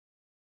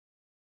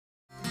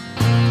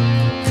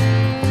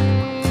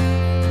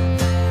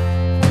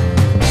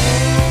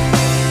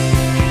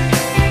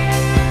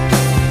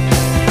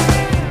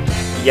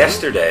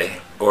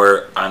yesterday,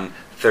 or on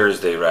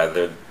Thursday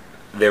rather,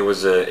 there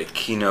was a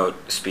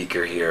keynote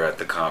speaker here at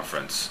the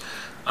conference.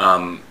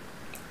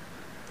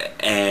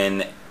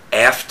 And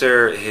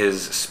after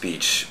his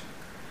speech,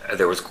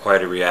 there was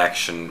quite a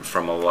reaction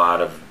from a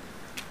lot of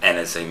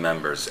NSA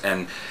members.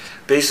 And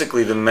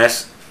basically the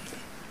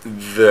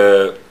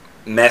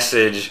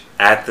message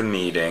at the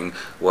meeting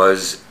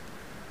was,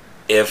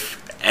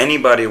 if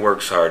anybody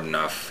works hard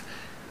enough,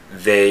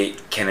 they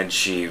can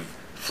achieve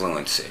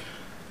fluency.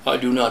 I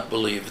do not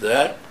believe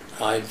that.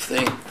 I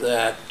think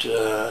that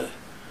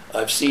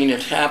I've seen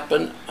it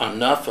happen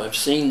enough. I've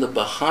seen the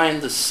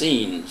behind the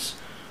scenes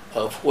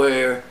of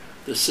where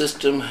the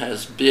system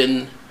has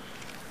been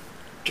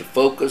to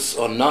focus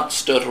on not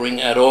stuttering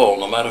at all,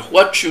 no matter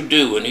what you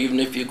do. And even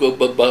if you go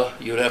ba-ba,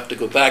 you'd have to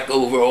go back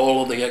over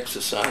all of the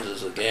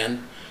exercises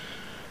again.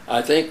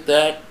 I think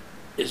that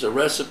is a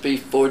recipe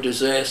for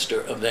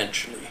disaster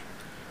eventually,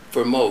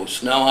 for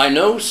most. Now, I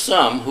know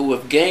some who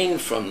have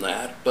gained from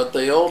that, but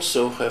they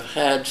also have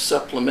had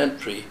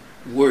supplementary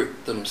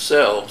work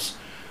themselves,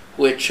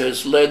 which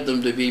has led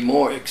them to be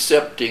more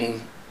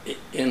accepting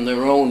in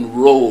their own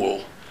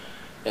role.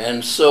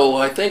 And so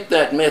I think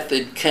that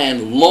method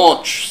can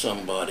launch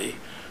somebody,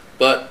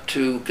 but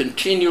to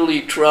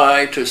continually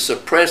try to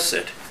suppress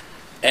it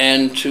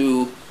and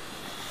to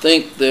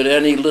think that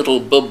any little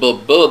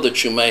buh-buh-buh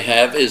that you may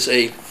have is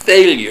a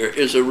failure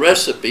is a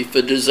recipe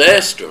for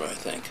disaster, I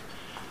think.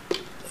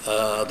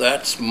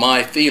 That's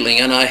my feeling,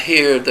 and I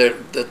hear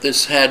that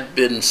this had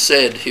been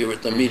said here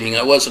at the meeting.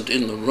 I wasn't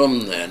in the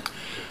room then,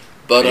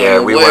 but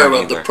I'm aware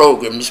of the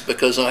programs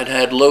because I'd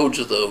had loads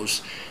of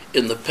those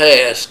in the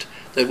past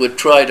that would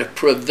try to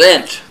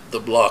prevent the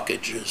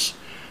blockages,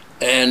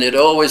 and it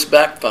always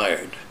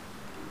backfired.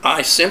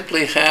 I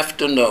simply have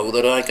to know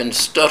that I can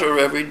stutter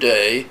every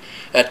day.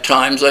 At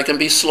times I can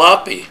be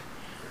sloppy,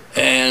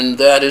 and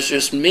that is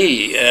just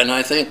me. And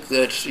I think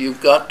that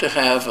you've got to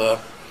have a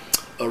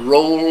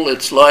role.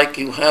 It's like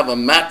you have a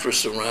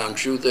mattress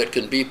around you that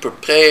can be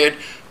prepared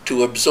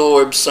to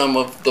absorb some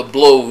of the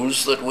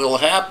blows that will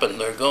happen.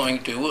 They're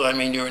going to. I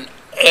mean, you're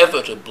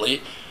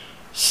inevitably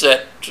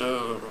set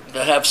to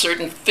have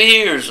certain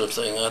fears of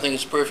things. I think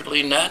it's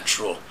perfectly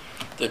natural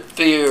that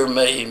fear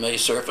may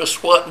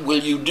surface. What will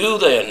you do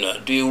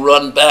then? Do you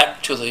run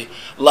back to the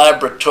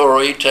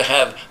laboratory to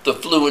have the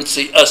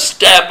fluency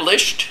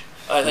established?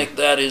 I think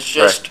that is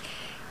just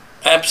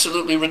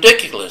absolutely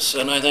ridiculous.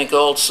 And I think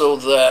also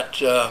that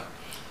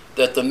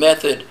that the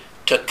method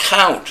to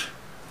count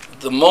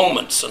the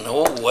moments and,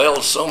 oh,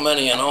 well, so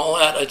many and all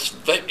that,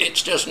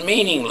 it's just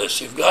meaningless.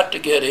 You've got to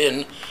get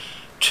in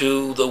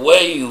to the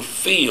way you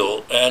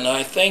feel. And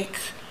I think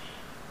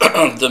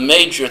the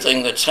major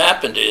thing that's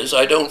happened is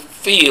I don't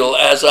feel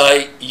as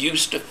I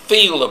used to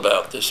feel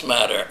about this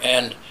matter.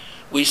 And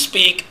we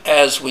speak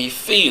as we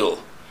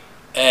feel.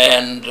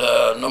 And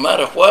no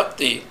matter what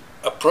the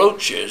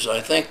approach is,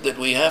 I think that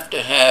we have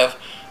to have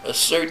a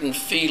certain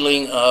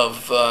feeling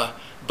of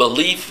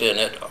belief in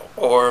it,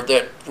 or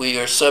that we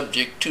are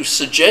subject to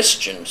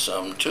suggestion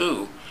some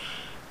too.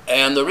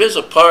 And there is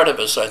a part of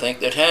us, I think,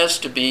 that has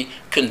to be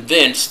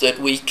convinced that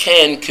we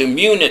can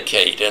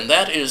communicate, and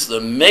that is the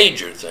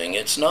major thing.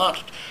 It's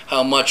not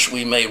how much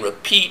we may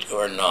repeat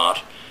or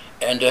not,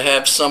 and to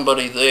have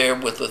somebody there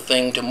with the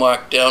thing to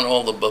mark down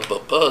all the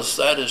buzz,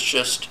 that is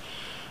just,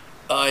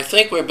 I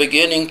think we're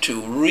beginning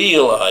to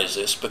realize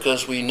this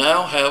because we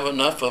now have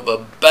enough of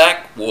a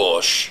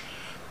backwash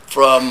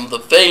from the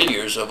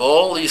failures of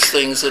all these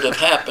things that have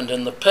happened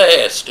in the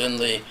past in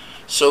the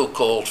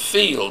so-called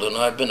field, and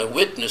I've been a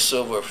witness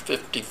over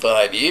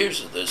 55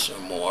 years of this or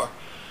more,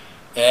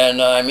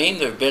 and I mean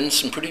there have been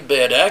some pretty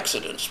bad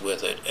accidents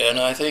with it, and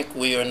I think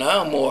we are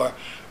now more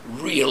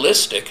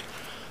realistic,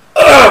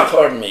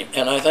 pardon me,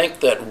 and I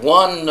think that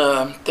one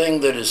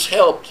thing that has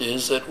helped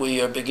is that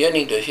we are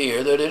beginning to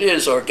hear that it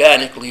is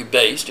organically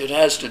based. It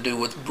has to do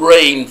with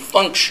brain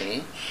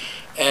function,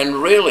 and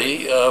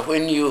really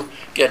when you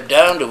get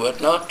down to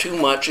it, not too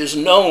much is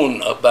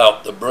known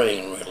about the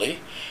brain really.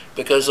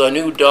 Because I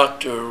knew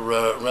Dr.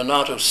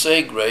 Renato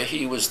Segre,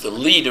 he was the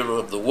leader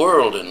of the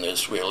world in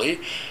this, really.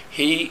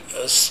 He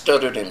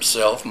stuttered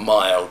himself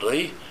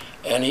mildly,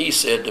 and he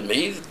said to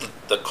me,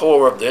 the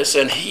core of this,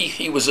 and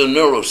he was a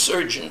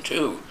neurosurgeon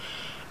too,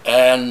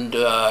 and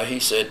he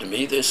said to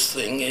me, this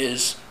thing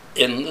is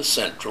in the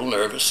central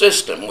nervous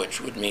system,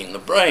 which would mean the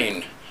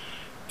brain.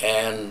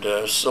 And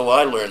so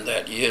I learned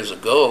that years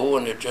ago,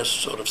 and it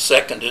just sort of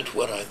seconded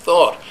what I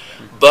thought.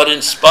 But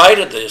in spite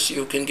of this,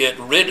 you can get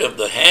rid of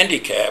the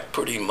handicap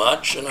pretty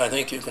much, and I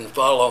think you can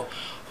follow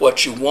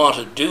what you want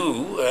to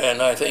do,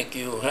 and I think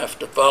you have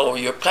to follow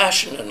your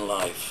passion in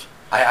life.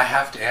 I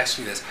have to ask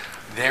you this.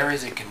 There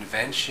is a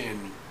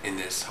convention in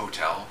this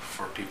hotel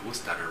for people who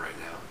stutter right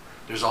now.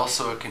 There's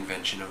also a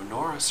convention of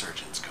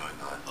neurosurgeons going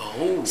on.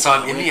 Oh, so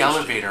I'm in the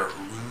elevator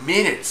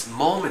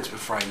moments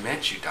before I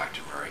met you,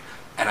 Dr. Murray.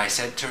 And I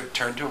said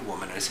turned to a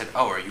woman and I said,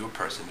 "Oh, are you a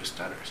person who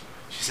stutters?"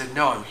 She said,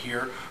 "No, I'm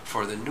here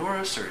for the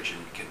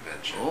neurosurgeon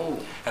convention." Oh.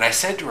 And I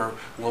said to her,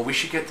 "Well, we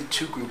should get the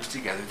two groups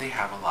together. They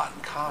have a lot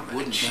in common."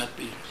 Wouldn't that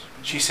be?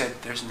 She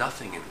said, "There's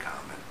nothing in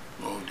common."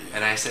 Oh dear.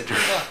 And I said to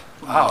her,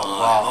 oh, well,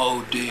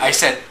 Oh dear. I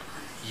said,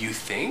 you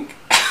think?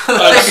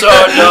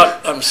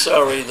 I'm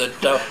sorry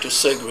that Dr.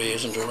 Segre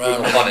isn't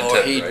around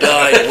anymore. He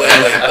died way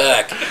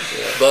back.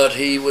 But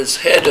he was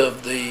head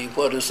of the,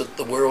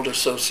 the World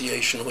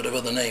Association, whatever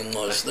the name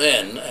was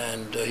then,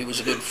 and he was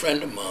a good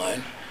friend of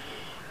mine.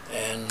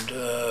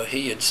 And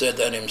he had said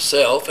that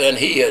himself, and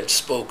he had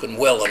spoken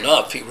well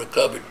enough. He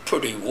recovered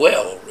pretty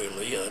well,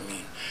 really. I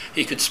mean,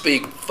 he could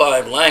speak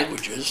 5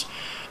 languages,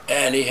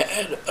 and he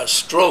had a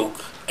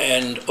stroke,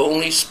 and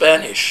only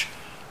Spanish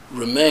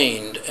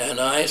remained. And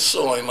I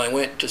saw him. I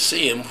went to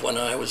see him when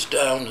I was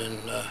down in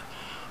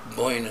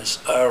Buenos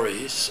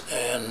Aires,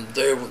 and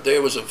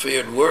there was a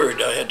feared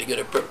word. I had to get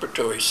a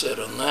preparatory set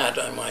on that,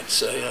 I might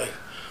say.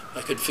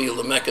 I could feel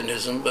the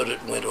mechanism, but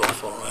it went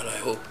off all right, I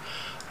hope.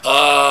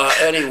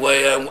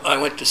 Anyway, I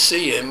went to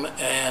see him,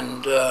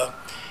 and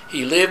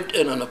he lived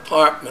in an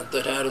apartment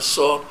that had a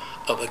sort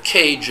of a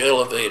cage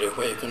elevator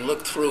where you can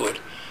look through it.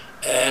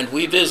 And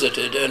we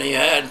visited, and he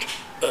had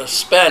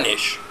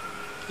Spanish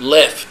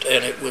left,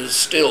 and it was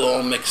still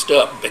all mixed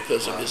up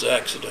because of his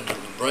accident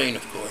in the brain,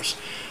 of course.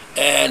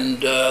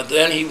 And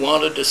then he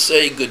wanted to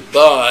say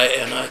goodbye,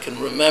 and I can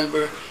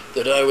remember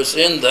that I was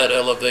in that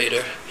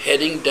elevator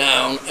heading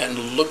down and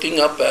looking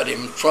up at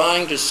him,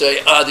 trying to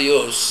say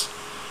adios,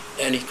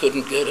 and he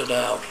couldn't get it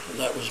out. And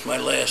that was my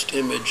last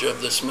image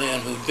of this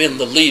man who'd been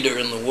the leader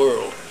in the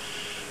world.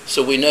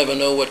 So we never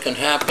know what can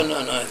happen,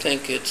 and I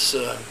think it's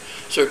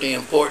certainly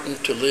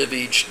important to live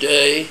each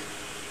day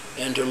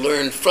and to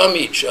learn from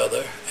each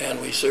other, and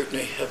we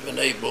certainly have been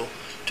able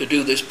to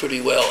do this pretty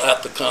well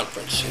at the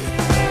conference here.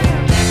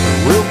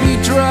 There will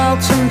be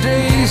droughts and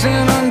days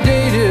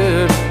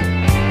inundated,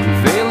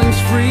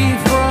 veilings free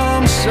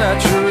from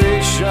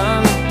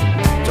saturation,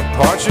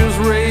 departures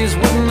raised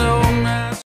with no